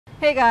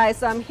Hey guys,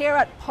 so I'm here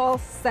at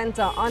Pulse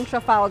Center on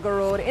Trafalgar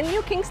Road in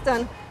New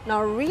Kingston.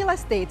 Now, real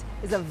estate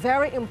is a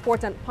very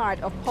important part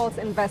of Pulse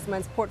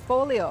Investments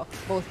portfolio.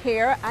 Both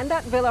here and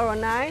at Villa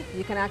Ronai,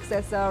 you can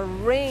access a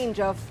range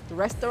of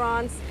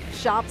restaurants,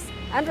 shops,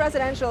 and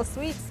residential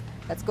suites.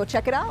 Let's go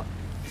check it out.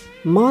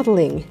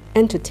 Modeling,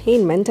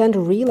 entertainment,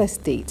 and real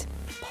estate.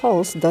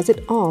 Pulse does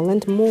it all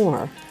and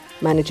more.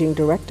 Managing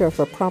Director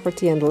for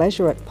Property and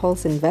Leisure at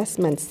Pulse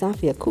Investments,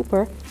 Safia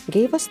Cooper,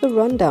 gave us the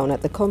rundown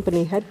at the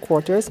company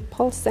headquarters,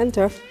 Pulse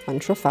Center on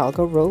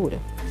Trafalgar Road.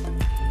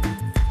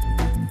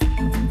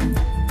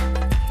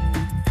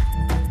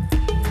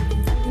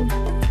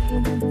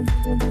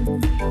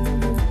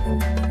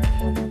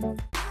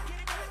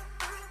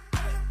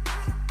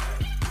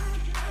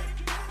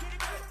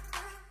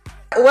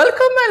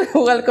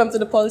 Welcome to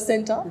the Pulse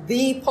Center.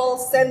 The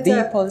Pulse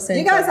Center. The Pulse Center.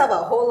 You guys have a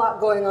whole lot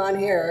going on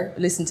here.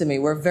 Listen to me,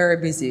 we're very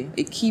busy.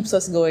 It keeps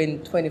us going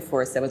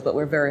 24/7, but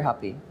we're very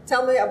happy.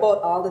 Tell me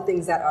about all the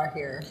things that are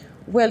here.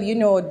 Well, you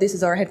know, this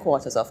is our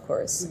headquarters, of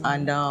course,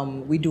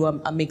 and we do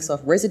a mix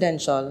of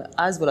residential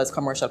as well as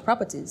commercial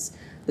properties.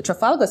 The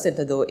Trafalgar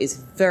Center, though, is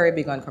very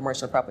big on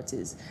commercial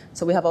properties.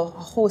 So we have a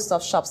host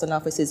of shops and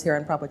offices here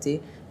on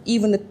property.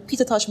 Even the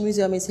Peter Tosh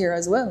Museum is here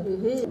as well.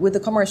 With the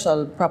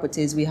commercial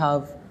properties, we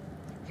have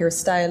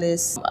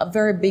hairstylists, a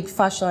very big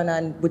fashion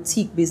and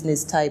boutique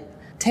business type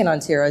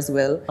tenant here as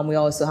well. And we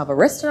also have a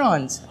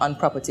restaurant on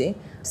property.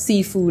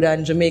 Seafood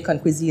and Jamaican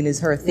cuisine is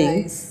her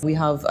thing. Nice. We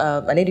have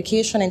an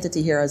education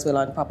entity here as well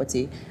on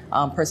property.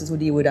 Persons who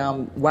deal with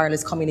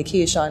wireless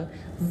communication.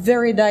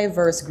 Very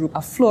diverse group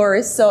of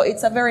florists. So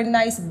it's a very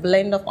nice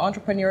blend of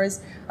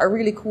entrepreneurs. A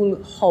really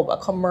cool hub, a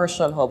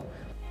commercial hub.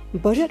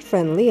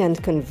 Budget-friendly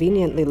and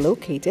conveniently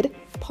located,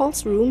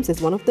 Pulse Rooms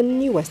is one of the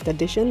newest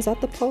additions at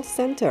the Pulse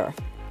Center.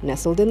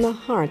 Nestled in the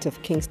heart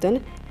of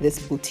Kingston, this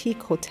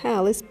boutique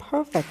hotel is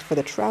perfect for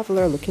the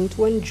traveler looking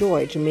to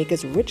enjoy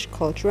Jamaica's rich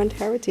culture and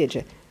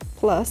heritage.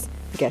 Plus,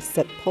 guests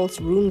at Pulse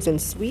Rooms and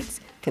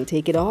Suites can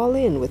take it all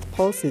in with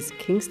Pulse's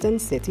Kingston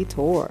City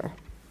Tour.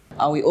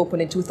 We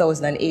opened in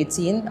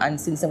 2018,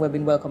 and since then we've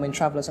been welcoming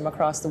travelers from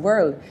across the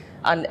world.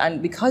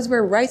 And because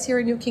we're right here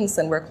in New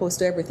Kingston, we're close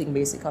to everything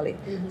basically.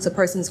 So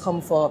persons come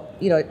for,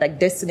 like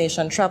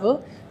destination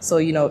travel. So,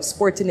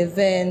 sporting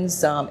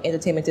events,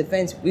 entertainment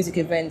events, music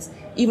events,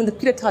 even the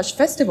Peter Tosh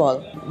Festival.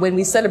 When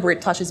we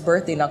celebrate Tosh's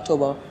birthday in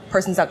October,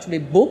 persons actually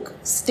book,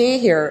 stay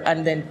here,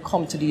 and then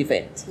come to the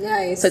event.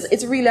 Nice. So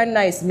it's really a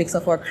nice mix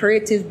of our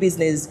creative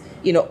business,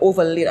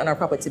 overlaid on our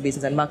property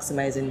business and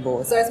maximizing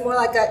both. So it's more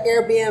like an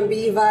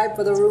Airbnb vibe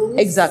for the rooms?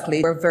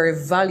 Exactly. We're very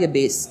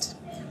value-based.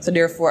 So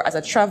therefore, as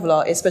a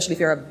traveler, especially if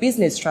you're a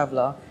business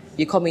traveler,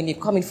 you come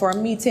in for a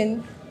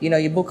meeting,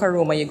 you book a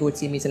room and you go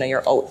to your meeting and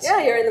you're out.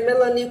 Yeah, you're in the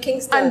middle of New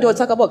Kingston. And don't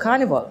talk about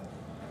carnival.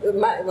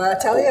 Well, I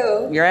tell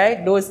you. You're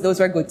right. Those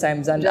were good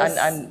times. And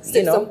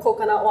sip some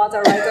coconut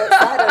water right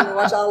outside and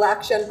watch all the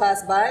action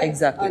pass by.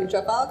 Exactly. On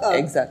Trafalgar.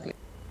 Exactly.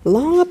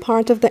 Long a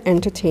part of the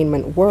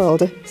entertainment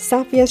world,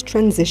 Safia's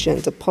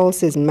transition to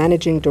Pulse's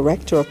Managing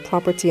Director of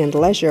Property and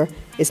Leisure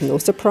is no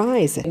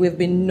surprise. We've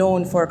been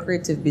known for a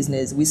creative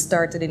business. We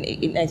started in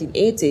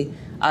 1980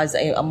 as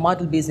a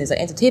model business, an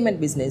entertainment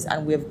business,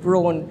 and we've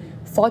grown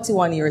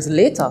 41 years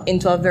later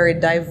into a very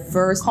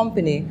diverse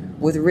company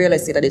with real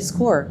estate at its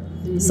core.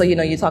 So,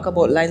 you talk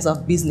about lines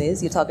of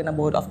business, you're talking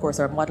about, of course,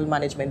 our model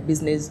management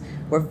business.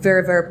 We're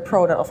very, very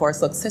proud of our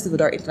successes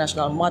with our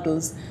international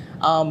models.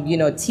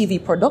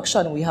 TV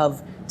production, we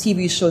have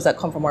TV shows that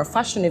come from our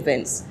fashion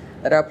events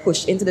that are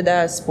pushed into the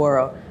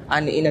diaspora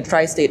and in a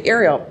tri-state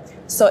area.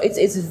 So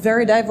it's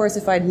very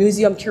diversified.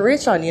 Museum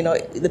curation,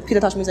 the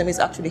Peter Tosh Museum is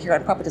actually here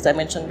on property, as I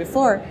mentioned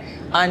before.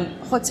 And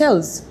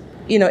hotels,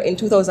 in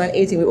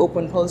 2018 we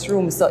opened Pulse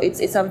Rooms. So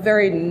it's a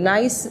very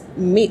nice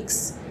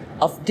mix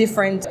of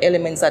different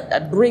elements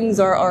that brings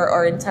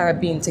our entire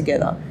being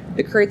together.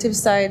 The creative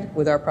side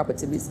with our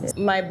property business.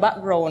 My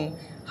background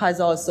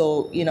has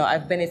also,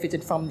 I've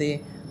benefited from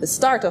the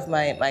start of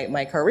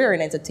my career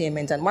in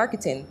entertainment and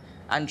marketing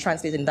and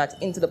translating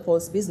that into the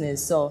Pulse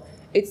business. So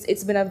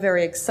it's been a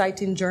very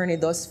exciting journey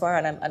thus far,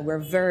 and we're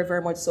very,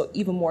 very much so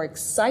even more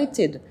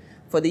excited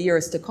for the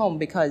years to come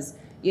because,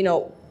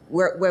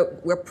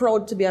 we're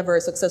proud to be a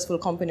very successful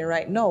company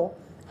right now,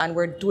 and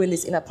we're doing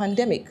this in a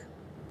pandemic.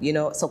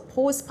 So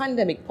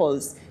post-pandemic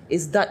Pulse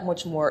is that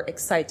much more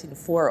exciting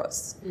for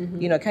us.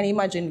 Can you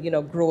imagine,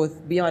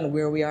 growth beyond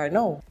where we are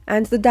now?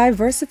 And the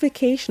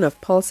diversification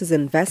of Pulse's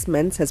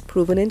investments has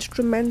proven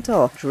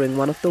instrumental during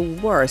one of the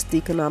worst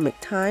economic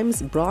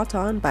times brought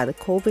on by the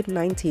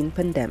COVID-19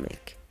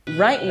 pandemic.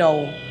 Right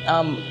now,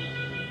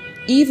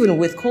 even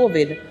with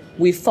COVID,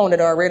 we've found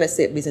that our real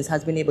estate business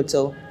has been able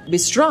to be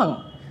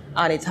strong.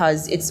 And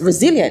it's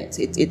resilient.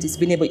 It's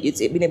been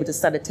able to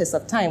stand the test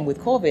of time with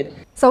COVID.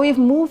 So we've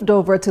moved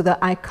over to the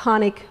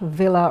iconic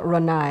Villa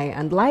Ronai,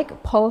 and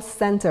like Pulse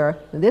Center,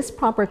 this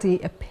property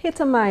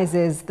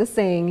epitomizes the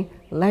saying,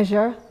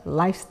 leisure,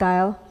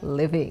 lifestyle,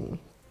 living.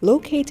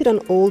 Located on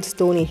Old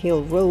Stony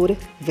Hill Road,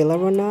 Villa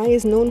Ronai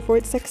is known for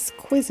its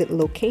exquisite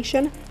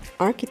location,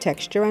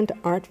 architecture and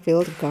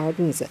art-filled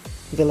gardens.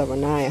 Villa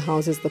Ronai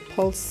houses the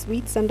Pulse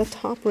Suites and a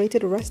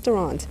top-rated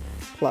restaurant.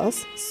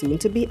 Plus, soon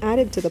to be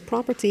added to the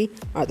property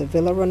are the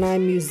Villa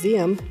Ronai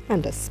Museum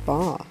and a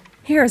spa.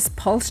 Here's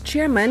Pulse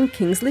Chairman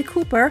Kingsley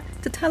Cooper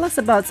to tell us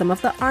about some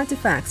of the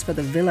artifacts for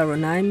the Villa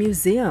Ronai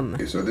Museum.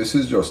 Okay, so this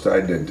is just to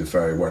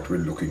identify what we're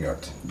looking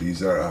at.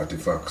 These are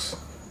artifacts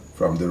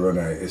from the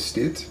Ronai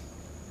estate,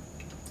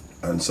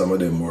 and some of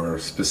them were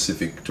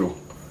specific to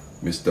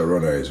Mr.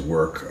 Ronai's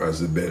work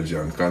as the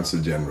Belgian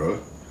Consul General.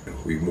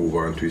 We move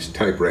on to his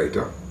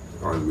typewriter,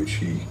 on which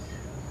he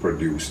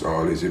produced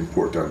all his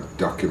important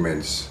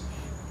documents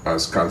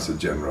as Consul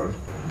General.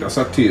 That's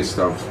a taste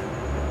of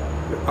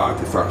the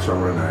artifacts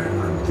from Ronai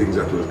and things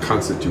that will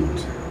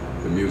constitute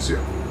the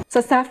museum.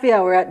 So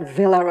Safia, we're at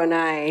Villa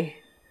Ronai.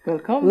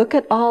 Welcome. Look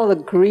at all the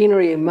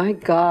greenery. My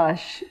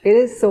gosh, it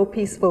is so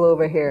peaceful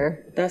over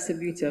here. That's the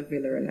beauty of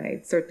Villa Ronai.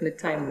 It's certainly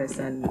timeless,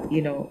 and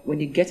you know, when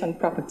you get on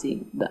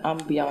property, the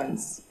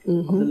ambience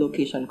of the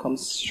location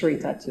comes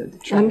straight at you.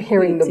 I'm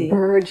hearing the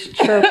birds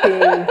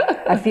chirping.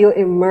 I feel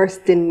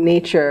immersed in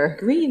nature.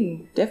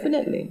 Green,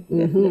 definitely.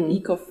 Definitely.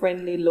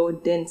 Eco-friendly, low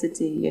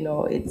density. You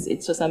know,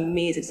 it's just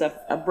amazing. It's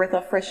a breath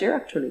of fresh air,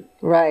 actually.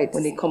 Right.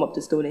 When they come up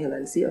to Stony Hill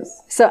and see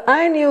us. So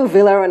I knew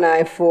Villa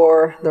Ronai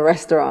for the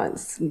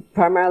restaurants.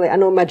 Primarily, I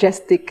know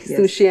Majestic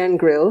Sushi and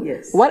Grill.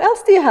 Yes. What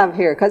else do you have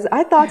here? Because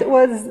I thought it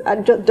was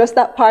just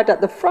that part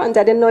at the front.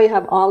 I didn't know you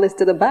have all this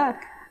to the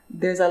back.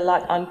 There's a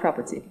lot on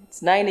property.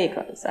 It's 9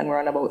 acres, and we're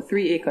on about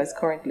 3 acres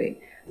currently.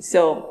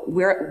 So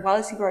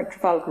whilst we're at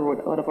Trafalgar Road,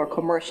 a lot of our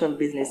commercial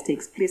business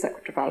takes place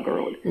at Trafalgar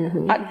Road.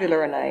 At Villa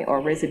Ronai,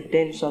 our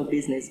residential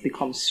business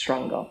becomes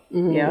stronger.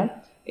 Yeah,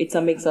 it's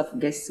a mix of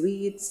guest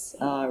suites,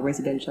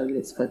 residential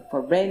units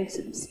for rent,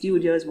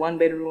 studios,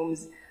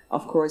 1-bedrooms.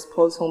 Of course,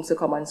 Pulse Homes to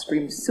come on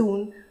stream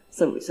soon.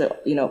 So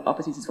you know,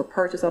 opportunities for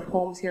purchase of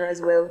homes here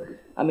as well.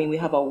 I mean, we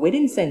have a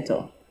wedding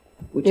center,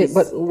 which is...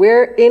 But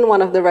we're in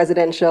one of the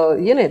residential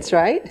units,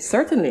 right?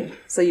 Certainly.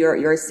 So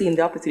you're seeing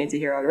the opportunity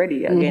here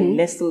already. Again,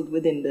 nestled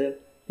within the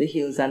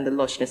hills and the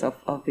lushness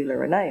of Villa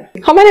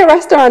Ronai. How many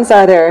restaurants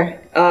are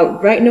there?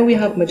 Right now we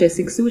have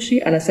Majestic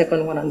Sushi and a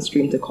second one on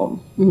stream to come.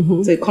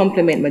 So it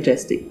complement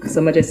Majestic.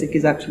 So Majestic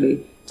is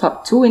actually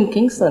top 2 in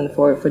Kingston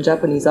for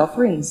Japanese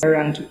offerings.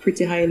 Ranked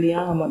pretty highly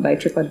by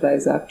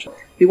TripAdvisor actually.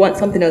 We want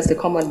something else to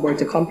come on board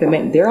to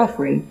complement their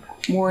offering,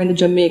 more in the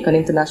Jamaican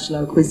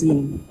international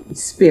cuisine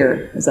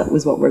sphere, as that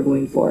was what we're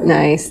going for.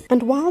 Nice.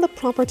 And while the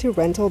property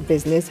rental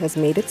business has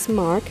made its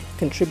mark,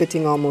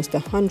 contributing almost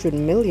 $100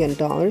 million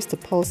to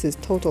Pulse's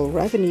total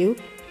revenue,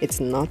 it's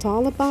not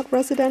all about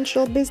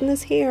residential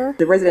business here.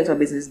 The residential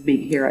business is big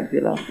here at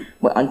Villa.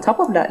 But on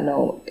top of that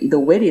now, the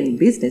wedding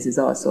business is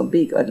also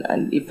big,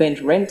 and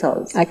event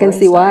rentals. I can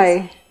see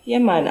why. Yeah,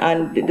 man.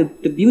 And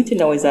the beauty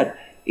now is that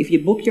if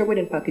you book your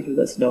wedding package with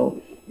us now,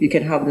 you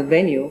can have the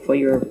venue for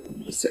your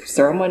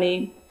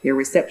ceremony, your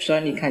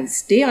reception. You can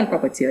stay on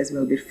property as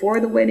well before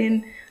the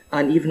wedding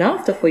and even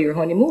after for your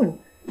honeymoon.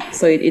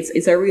 So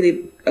it's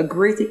a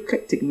great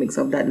eclectic mix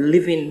of that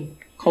living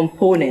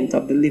component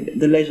of the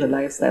leisure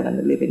lifestyle and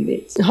the living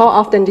bit. How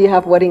often do you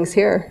have weddings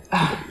here?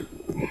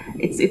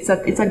 It's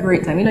a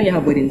great time. You know, you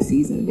have wedding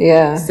season.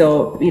 Yeah.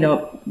 So, you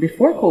know,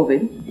 before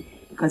COVID,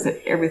 because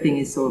everything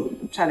is so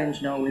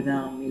challenged now with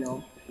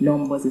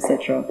numbers,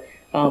 etc.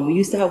 We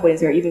used to have weddings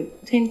here, even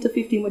 10 to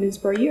 15 weddings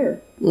per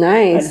year.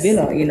 Nice. At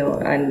Villa, you know,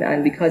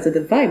 and because of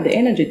the vibe, the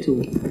energy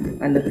too,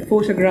 and the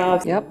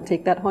photographs. Yep,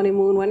 take that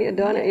honeymoon when you're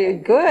done.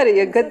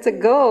 You're good to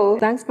go.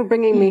 Thanks for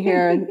bringing me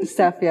here,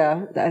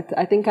 Safia.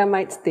 I think I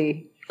might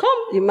stay. Come.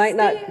 You might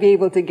not be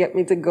able to get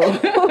me to go.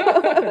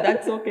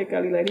 That's okay,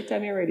 Kalilah.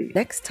 Anytime you're ready.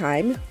 Next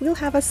time, we'll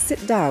have a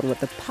sit down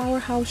with the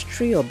powerhouse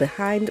trio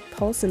behind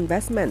Pulse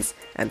Investments,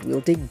 and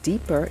we'll dig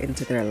deeper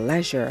into their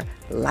leisure,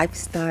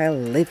 lifestyle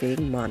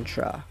living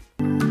mantra.